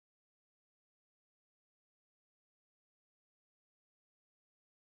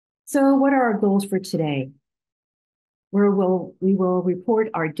So what are our goals for today? We will report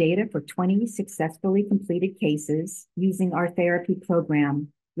our data for 20 successfully completed cases using our therapy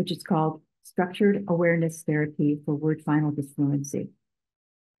program, which is called Structured Awareness Therapy for Word-Final Disfluency.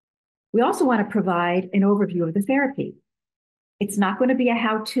 We also want to provide an overview of the therapy. It's not going to be a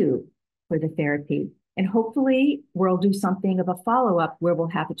how-to for the therapy, and hopefully we'll do something of a follow-up where we'll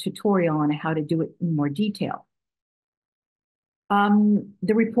have a tutorial on how to do it in more detail.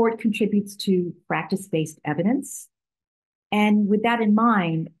 The report contributes to practice-based evidence. And with that in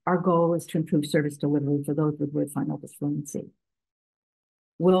mind, our goal is to improve service delivery for those with Word-Final Disfluency.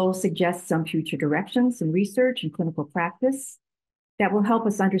 We'll suggest some future directions in research and clinical practice that will help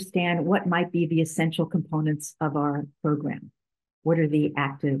us understand what might be the essential components of our program. What are the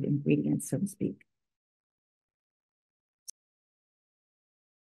active ingredients, so to speak?